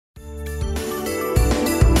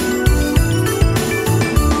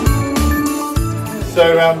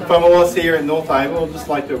So from all us here at NorthAble, I'd just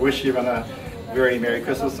like to wish everyone a very Merry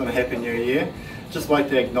Christmas and a Happy New Year. Just like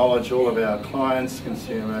to acknowledge all of our clients,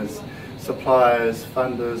 consumers, suppliers,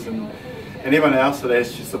 funders and everyone else that has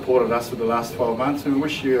supported us for the last 12 months, and we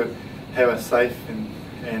wish you have a safe and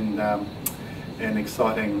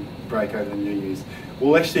exciting break over the New Year's.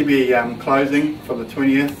 We'll actually be closing from the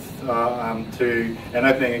 20th and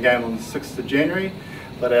opening again on the 6th of January,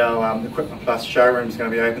 but our Equipment Plus showroom is going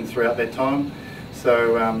to be open throughout that time.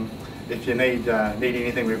 So if you need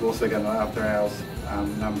anything, we've also got an after hours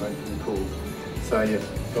number you can call. So yeah,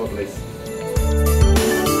 God bless.